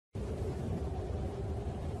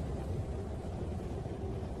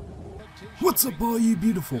What's up, all you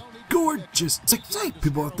beautiful, gorgeous, sexy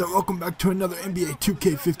people out there? Welcome back to another NBA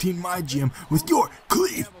 2k15 MyGm with your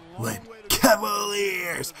Cleveland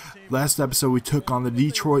Cavaliers. Last episode we took on the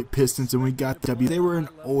Detroit Pistons and we got W. They were an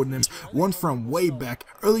old names, one from way back,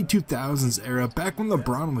 early 2000s era, back when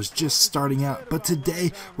LeBron was just starting out. But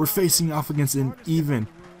today we're facing off against an even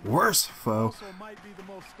worse foe,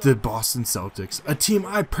 the Boston Celtics, a team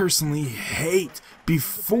I personally hate.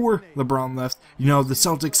 Before LeBron left, you know, the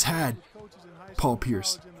Celtics had Paul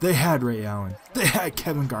Pierce, they had Ray Allen, they had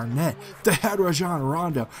Kevin Garnett, they had Rajon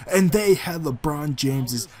Rondo, and they had LeBron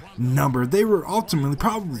James's number. They were ultimately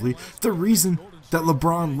probably the reason that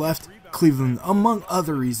LeBron left Cleveland, among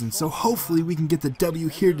other reasons. So hopefully we can get the W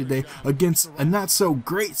here today against a not so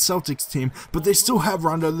great Celtics team, but they still have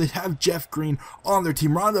Rondo, they have Jeff Green on their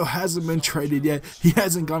team. Rondo hasn't been traded yet, he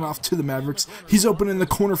hasn't gone off to the Mavericks. He's open in the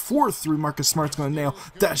corner for three. Marcus Smart's gonna nail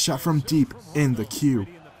that shot from deep in the queue.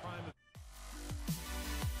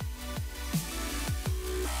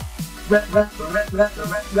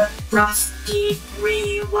 FrostTee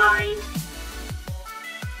Rewind.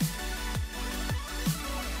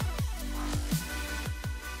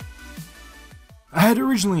 I had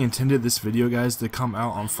originally intended this video, guys, to come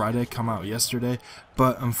out on Friday, come out yesterday,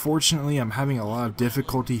 but unfortunately I'm having a lot of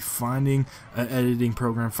difficulty finding an editing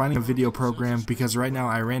program, finding a video program, because right now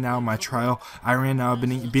I ran out of my trial. I ran out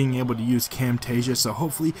of being able to use Camtasia, so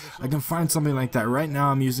hopefully I can find something like that. Right now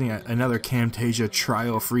I'm using another Camtasia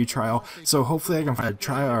trial, free trial, so hopefully I can find a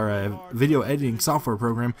trial or a video editing software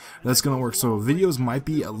program that's going to work. So videos might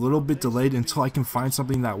be a little bit delayed until I can find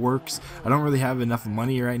something that works. I don't really have enough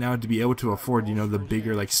money right now to be able to afford, you know, the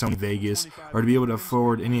bigger like Sony Vegas, or to be able to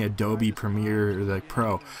afford any Adobe Premiere or like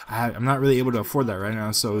Pro. I'm not really able to afford that right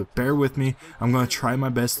now, so bear with me. I'm going to try my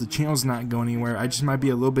best. The channel's not going anywhere. I just might be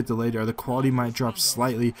a little bit delayed, or the quality might drop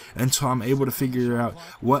slightly until I'm able to figure out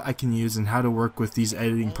what I can use and how to work with these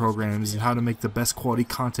editing programs and how to make the best quality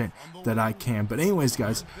content that I can. But anyways,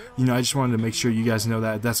 guys, you know, I just wanted to make sure you guys know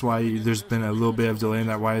that. That's why there's been a little bit of delay, and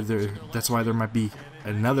that's why there might be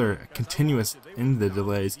another continuous in the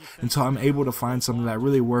delays until I'm able to find something that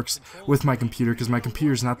really works with my computer, because my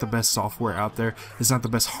computer is not the best software out there. It's not the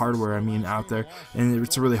best hardware, I mean, out there, and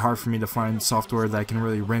it's really hard for me to find software that can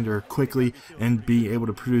really render quickly and be able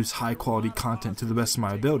to produce high quality content to the best of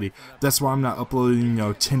my ability. That's why I'm not uploading, you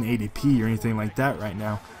know, 1080p or anything like that right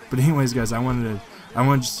now. But anyways, guys, I wanted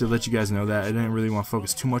just to let you guys know that I didn't really want to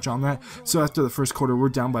focus too much on that. So after the first quarter, we're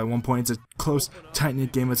down by 1 point. It's a close,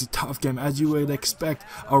 tight-knit game. It's a tough game, as you would expect.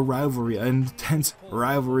 A rivalry, an intense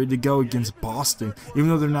rivalry to go against Boston. Even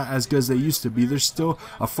though they're not as good as they used to be, they're still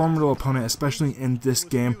a formidable opponent, especially in this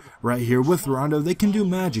game right here. With Rondo, they can do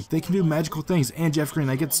magic. They can do magical things. And Jeff Green,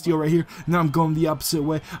 I get the steal right here. Now I'm going the opposite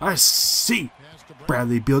way. I see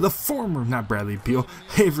Bradley Beal, the former, not Bradley Beal,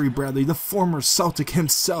 Avery Bradley, the former Celtic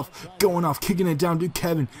himself, going off, kicking it down to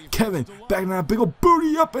Kevin. Kevin, backing that big old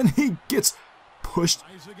booty up, and he gets pushed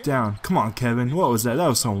down. Come on, Kevin. What was that? That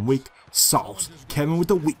was some weak sauce. Kevin with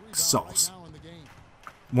the weak sauce.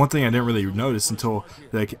 One thing I didn't really notice until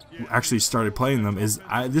like actually started playing them is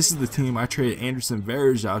this is the team I traded Anderson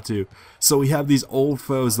Varejao to. So we have these old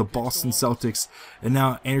foes, the Boston Celtics, and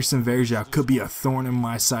now Anderson Varejao could be a thorn in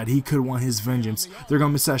my side. He could want his vengeance. They're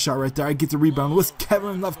gonna miss that shot right there. I get the rebound with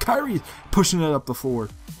Kevin Love. Kyrie pushing it up the floor.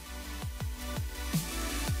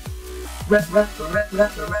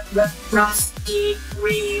 FrostTee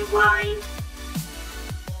Rewind.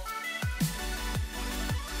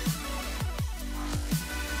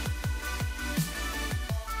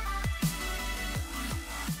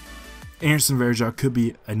 Anderson Varejao could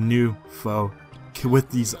be a new foe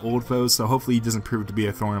with these old foes, so hopefully he doesn't prove to be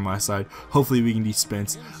a thorn on my side. Hopefully we can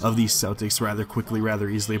dispense of these Celtics rather quickly, rather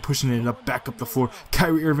easily. Pushing it up, back up the floor.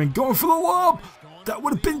 Kyrie Irving going for the lob. That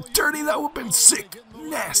would have been dirty. That would have been sick.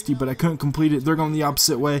 Nasty, but I couldn't complete it. They're going the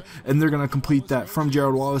opposite way, and they're going to complete that from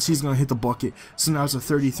Gerald Wallace. He's going to hit the bucket. So now it's a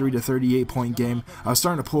 33 to 38 point game. I was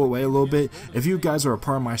starting to pull away a little bit. If you guys are a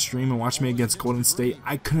part of my stream and watch me against Golden State,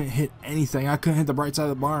 I couldn't hit anything. I couldn't hit the bright side of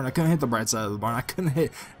the barn. I couldn't hit the bright side of the barn. I couldn't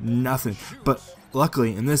hit nothing. But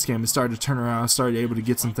luckily, in this game, it started to turn around. I started able to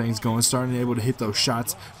get some things going, started able to hit those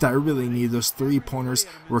shots that I really need. Those three-pointers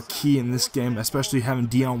were key in this game, especially having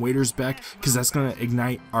Dion Waiters back, because that's going to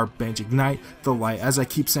ignite our bench, ignite the light. As I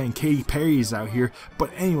keep saying, Katy Perry's out here.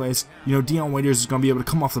 But anyways, you know, Dion Waiters is going to be able to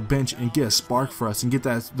come off the bench and get a spark for us and get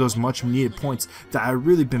those much-needed points that I've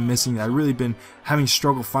really been missing, that I've really been having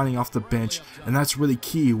struggle finding off the bench. And that's really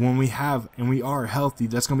key when we have and we are healthy.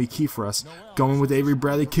 That's going to be key for us. Going with Avery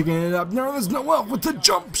Bradley, kicking it up. Nerlens Noel with the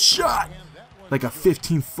jump shot. Like a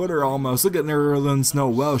 15-footer almost. Look at Nerlens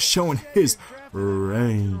Noel showing his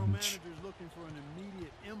range.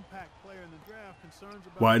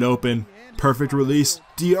 Wide open. Perfect release.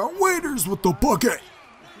 Dion Waiters with the bucket.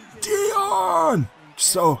 Dion!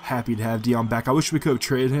 So happy to have Dion back. I wish we could have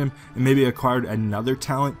traded him and maybe acquired another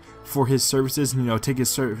talent for his services, you know, take his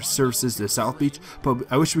services to South Beach. But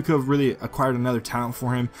I wish we could have really acquired another talent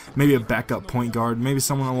for him, maybe a backup point guard, maybe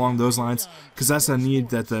someone along those lines, because that's a need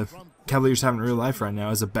that the Cavaliers have in real life right now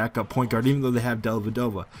as a backup point guard, even though they have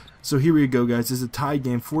Dellavedova. So here we go, guys. It's a tie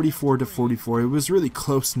game, 44-44. It was really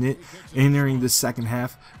close-knit entering the second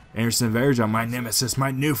half. Anderson Varejao, my nemesis,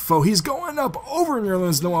 my new foe, he's going up over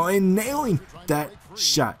Nerlens Noel and nailing that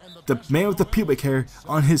shot. The man with the pubic hair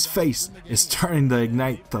on his face is starting to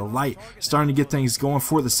ignite the light, starting to get things going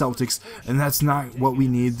for the Celtics, and that's not what we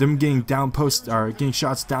need. Them getting down post, or getting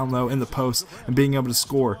shots down low in the post and being able to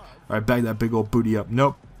score. All right, bag that big old booty up.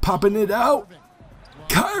 Nope, popping it out.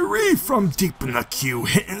 Kyrie from deep in the queue,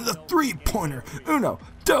 hitting the three-pointer. Uno,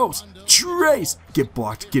 dos, tres. Get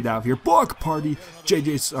blocked, get out of here. Block party.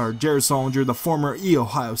 Jared Solinger, the former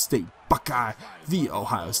Ohio State Buckeye. The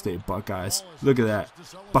Ohio State Buckeyes. Look at that.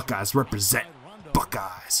 Buckeyes represent.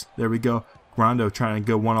 Buckeyes. There we go. Rondo trying to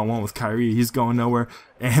go one-on-one with Kyrie. He's going nowhere.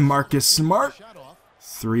 And Marcus Smart.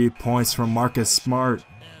 3 points from Marcus Smart.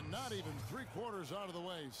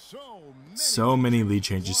 So many lead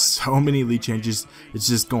changes, so many lead changes. It's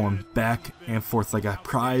just going back and forth like a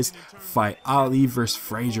prize fight. Ali versus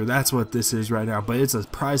Frazier, that's what this is right now. But it's a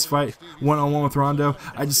prize fight, one-on-one with Rondo.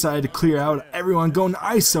 I decided to clear out everyone going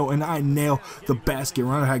ISO, and I nail the basket.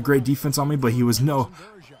 Rondo had great defense on me, but he was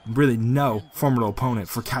really no formidable opponent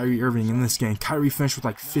for Kyrie Irving in this game. Kyrie finished with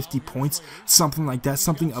like 50 points, something like that,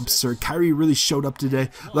 something absurd. Kyrie really showed up today.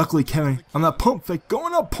 Luckily, Kevin on that pump fake,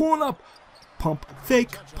 going up, pulling up. Pump,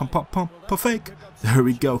 fake, pump, pump, pump, fake. There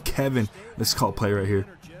we go, Kevin. Let's call play right here.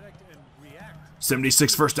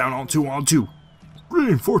 76 first down on 2-on-2.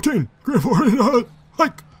 Green 14, green 14,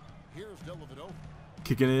 hike.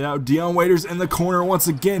 Kicking it out, Dion Waiters in the corner once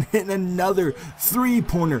again, hitting another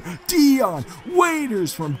three-pointer. Dion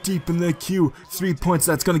Waiters from deep in the queue. 3 points,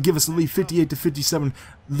 that's going to give us a lead, 58-57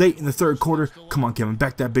 late in the third quarter. Come on, Kevin,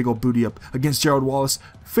 back that big old booty up against Gerald Wallace.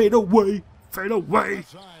 Fade away, fade away.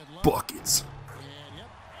 Buckets.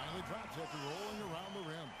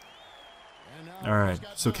 Alright,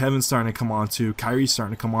 so Kevin's starting to come on too. Kyrie's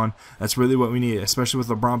starting to come on. That's really what we need, especially with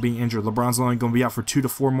LeBron being injured. LeBron's only going to be out for 2 to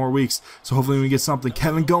 4 more weeks, so hopefully we get something.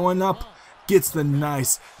 Kevin going up. Gets the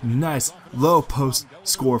nice low post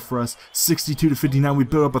score for us. 62-59. We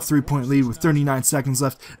build up a 3-point lead with 39 seconds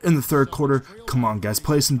left in the third quarter. Come on, guys,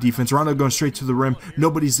 play some defense. Rondo going straight to the rim.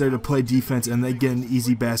 Nobody's there to play defense, and they get an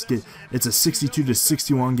easy basket. It's a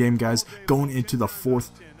 62-61 game, guys, going into the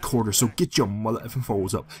fourth quarter. So get your mother effing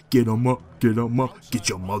foes up. Get them up. Get them up. Get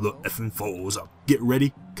your mother effing foes up. Get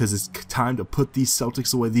ready, because it's time to put these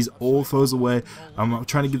Celtics away, these old foes away. I'm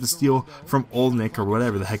trying to get the steal from Old Nick, or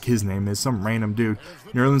whatever the heck his name is, some random dude.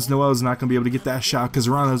 Nerlens Noel is not going to be able to get that shot because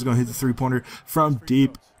Rondo's going to hit the three-pointer from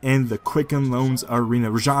deep in the Quicken Loans Arena.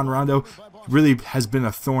 Rajon Rondo really has been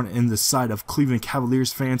a thorn in the side of Cleveland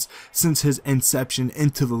Cavaliers fans since his inception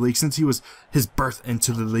into the league, since he was his birth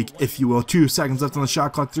into the league, if you will. 2 seconds left on the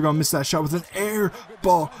shot clock. They're going to miss that shot with an air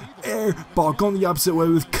ball going the opposite way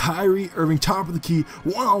with Kyrie Irving, top of the key,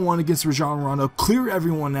 one-on-one against Rajon Rondo. Clear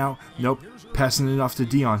everyone out. Nope. Passing it off to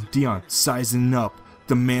Dion. Dion sizing up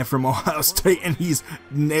the man from Ohio State, and he's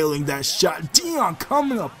nailing that shot. Dion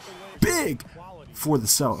coming up big for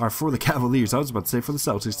the Cavaliers. I was about to say for the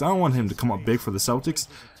Celtics. I don't want him to come up big for the Celtics.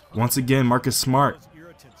 Once again, Marcus Smart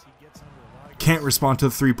can't respond to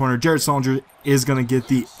the three-pointer. Jared Solinger is going to get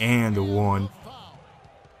the and one.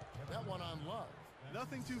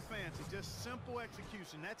 Nothing too fancy, just simple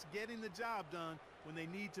execution. That's getting the job done when they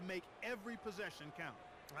need to make every possession count.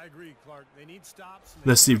 I agree, Clark. They need stops.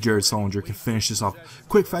 Let's see if Jared Solinger can finish this off.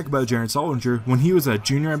 Quick fact about Jared Solinger: when he was a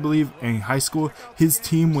junior, I believe, in high school, his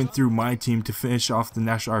team went through my team to finish off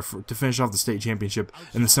the state championship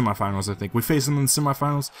in the semifinals. I think we faced them in the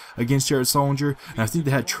semifinals against Jared Solinger, and I think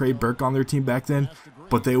they had Trey Burke on their team back then.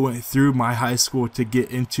 But they went through my high school to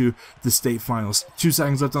get into the state finals. 2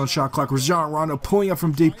 seconds left on the shot clock. Rajon Rondo pulling up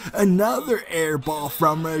from deep. Another air ball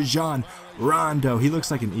from Rajon Rondo. He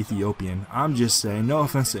looks like an Ethiopian. I'm just saying, no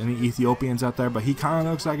offense to any Ethiopians out there, but he kind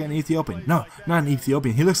of looks like an Ethiopian. No, not an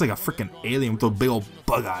Ethiopian. He looks like a freaking alien with those big old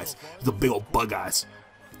bug eyes.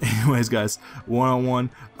 Anyways, guys, one-on-one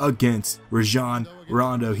against Rajon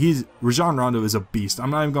Rondo. Rajon Rondo is a beast. I'm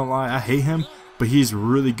not even gonna lie, I hate him, but he's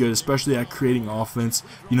really good, especially at creating offense.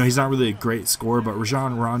 You know, he's not really a great scorer, but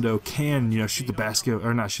Rajon Rondo can, you know, shoot the basket,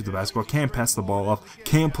 or not shoot the basketball, can pass the ball off,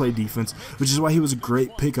 can play defense, which is why he was a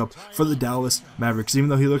great pickup for the Dallas Mavericks, even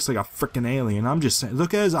though he looks like a freaking alien. I'm just saying,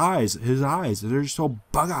 look at his eyes, they're just so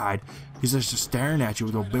bug-eyed. He's just staring at you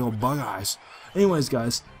with those big old bug eyes. Anyways,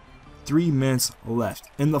 guys, 3 minutes left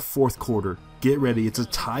in the fourth quarter. Get ready. It's a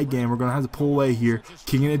tie game. We're going to have to pull away here.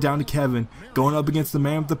 Kicking it down to Kevin. Going up against the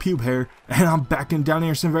man with the pube hair. And I'm backing down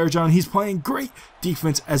Anderson Varejao. He's playing great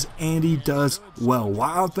defense as Andy does well.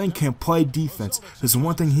 Wild Thing can play defense. There's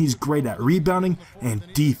one thing he's great at. Rebounding and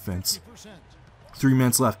defense. 3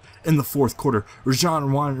 minutes left in the fourth quarter.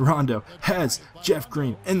 Rajon Rondo has Jeff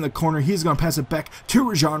Green in the corner. He's going to pass it back to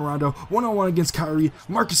Rajon Rondo. One-on-one against Kyrie.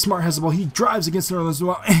 Marcus Smart has the ball. He drives against Nerlens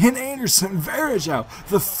Noel. And Anderson Varejao,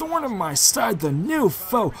 the thorn in my side, the new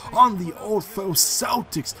foe on the old foe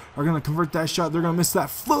Celtics, are going to convert that shot. They're going to miss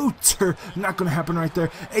that floater. Not going to happen right there.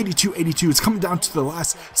 82-82. It's coming down to the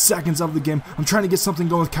last seconds of the game. I'm trying to get something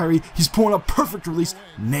going with Kyrie. He's pulling up. Perfect release.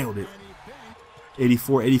 Nailed it.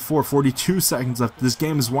 84-84, 42 seconds left. This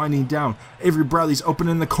game is winding down. Avery Bradley's open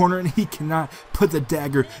in the corner, and he cannot put the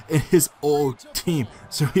dagger in his old team.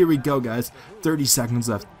 So here we go, guys. 30 seconds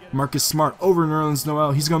left. Marcus Smart over Nerlens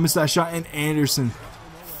Noel. He's going to miss that shot, and Anderson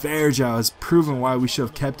Varejao has proven why we should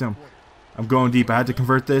have kept him. I'm going deep. I had to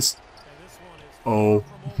convert this. Oh,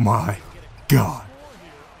 my God.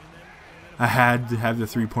 I had to have the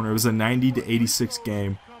three-pointer. It was a 90-86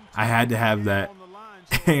 game. I had to have that.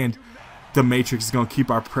 And the Matrix is going to keep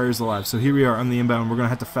our prayers alive. So here we are on the inbound. We're going to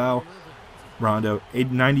have to foul Rondo.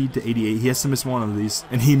 90-88. He has to miss one of these,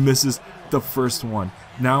 and he misses the first one.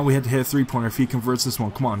 Now we have to hit a three-pointer if he converts this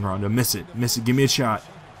one. Come on, Rondo. Miss it. Miss it. Give me a shot.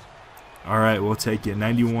 All right, we'll take it.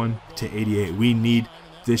 91-88. We need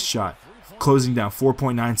this shot. Closing down.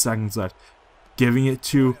 4.9 seconds left. Giving it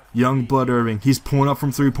to young Blood Irving. He's pulling up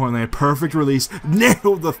from three-point land. Perfect release.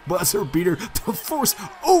 Nailed the buzzer beater to force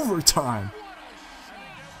overtime.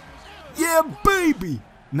 Yeah, baby!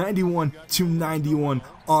 91-91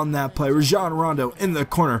 on that play. Rajon Rondo in the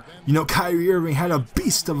corner. You know, Kyrie Irving had a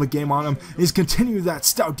beast of a game on him. He's continuing that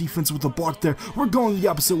stout defense with the block there. We're going the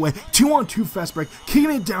opposite way. 2-on-2 fast break.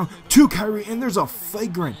 Kicking it down to Kyrie, and there's a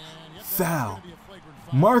flagrant foul.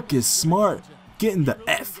 Marcus Smart getting the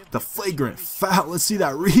flagrant foul. Let's see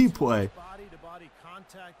that replay.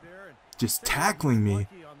 Just tackling me.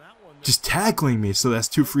 Just tackling me. So that's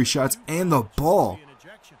 2 free shots and the ball.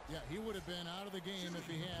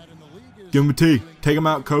 Give him a T. Take him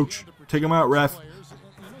out, coach. Take him out, ref.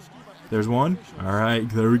 There's one. All right,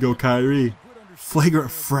 there we go, Kyrie.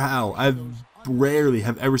 Flagrant foul. I rarely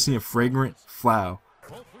have ever seen a flagrant foul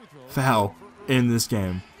in this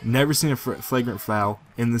game. Never seen a flagrant foul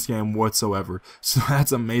in this game whatsoever. So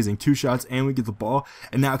that's amazing. 2 shots and we get the ball.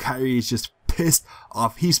 And now Kyrie is just pissed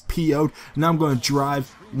off. He's PO'd. Now I'm going to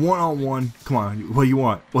drive one-on-one. Come on. What do you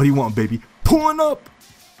want? What do you want, baby? Pulling up.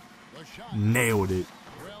 Nailed it.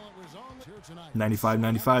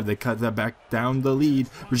 95-95. They cut that back down the lead.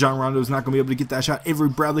 Rajon Rondo is not going to be able to get that shot. Avery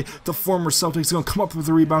Bradley, the former Celtics, is going to come up with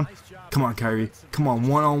the rebound. Come on, Kyrie. Come on,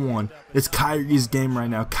 one-on-one. It's Kyrie's game right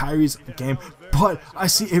now. Kyrie's game. But I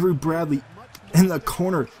see Avery Bradley in the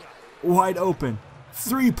corner, wide open.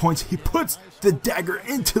 3 points. He puts the dagger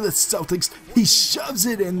into the Celtics. He shoves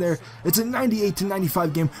it in there. It's a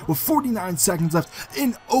 98-95 game with 49 seconds left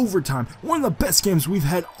in overtime. One of the best games we've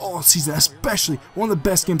had all season, especially one of the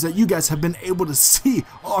best games that you guys have been able to see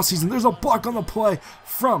all season. There's a block on the play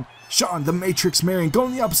from Sean the Matrix Marion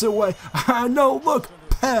going the opposite way. I know, look,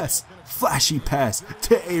 pass. Flashy pass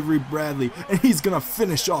to Avery Bradley, and he's going to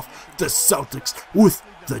finish off the Celtics with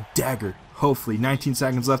the dagger. Hopefully, 19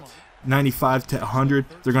 seconds left. 95-100.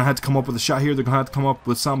 They're going to have to come up with a shot here. They're going to have to come up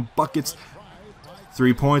with some buckets.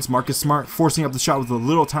 3 points. Marcus Smart forcing up the shot with a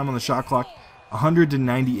little time on the shot clock.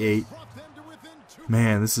 100-98.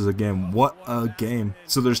 Man, this is a game. What a game.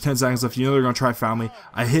 So there's 10 seconds left. You know they're going to try to foul me.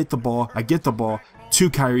 I hit the ball. I get the ball to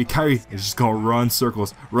Kyrie. Kyrie is just going to run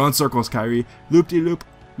circles. Run circles, Kyrie. Loop-de-loop.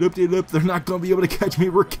 Loop-de-loop. They're not going to be able to catch me.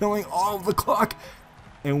 We're killing all of the clock.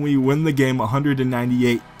 And we win the game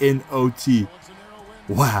 198 in OT.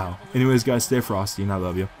 Wow. Anyways, guys, stay frosty, and I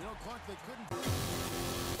love you.